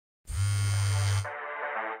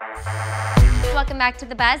Welcome back to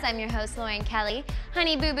The Buzz. I'm your host, Lauren Kelly.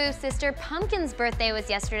 Honey Boo Boo's sister Pumpkin's birthday was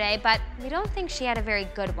yesterday, but we don't think she had a very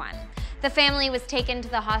good one. The family was taken to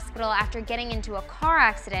the hospital after getting into a car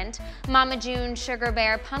accident. Mama June, Sugar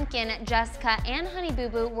Bear, Pumpkin, Jessica, and Honey Boo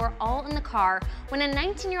Boo were all in the car when a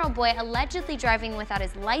 19-year-old boy allegedly driving without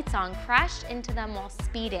his lights on crashed into them while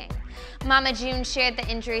speeding. Mama June shared the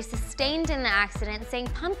injuries sustained in the accident, saying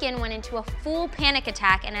Pumpkin went into a full panic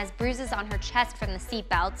attack and has bruises on her chest from the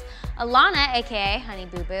seatbelts. Alana, aka Honey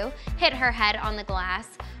Boo Boo, hit her head on the glass.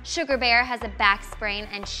 Sugar Bear has a back sprain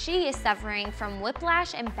and she is suffering from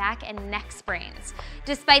whiplash and back and neck sprains.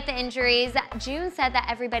 Despite the injuries, June said that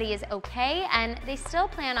everybody is okay and they still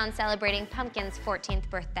plan on celebrating Pumpkin's 14th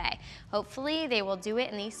birthday. Hopefully they will do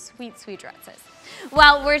it in these sweet, sweet dresses.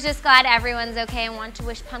 Well, we're just glad everyone's okay and want to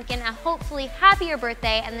wish Pumpkin a hopefully happier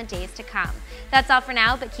birthday and the days to come. That's all for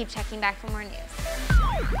now, but keep checking back for more news.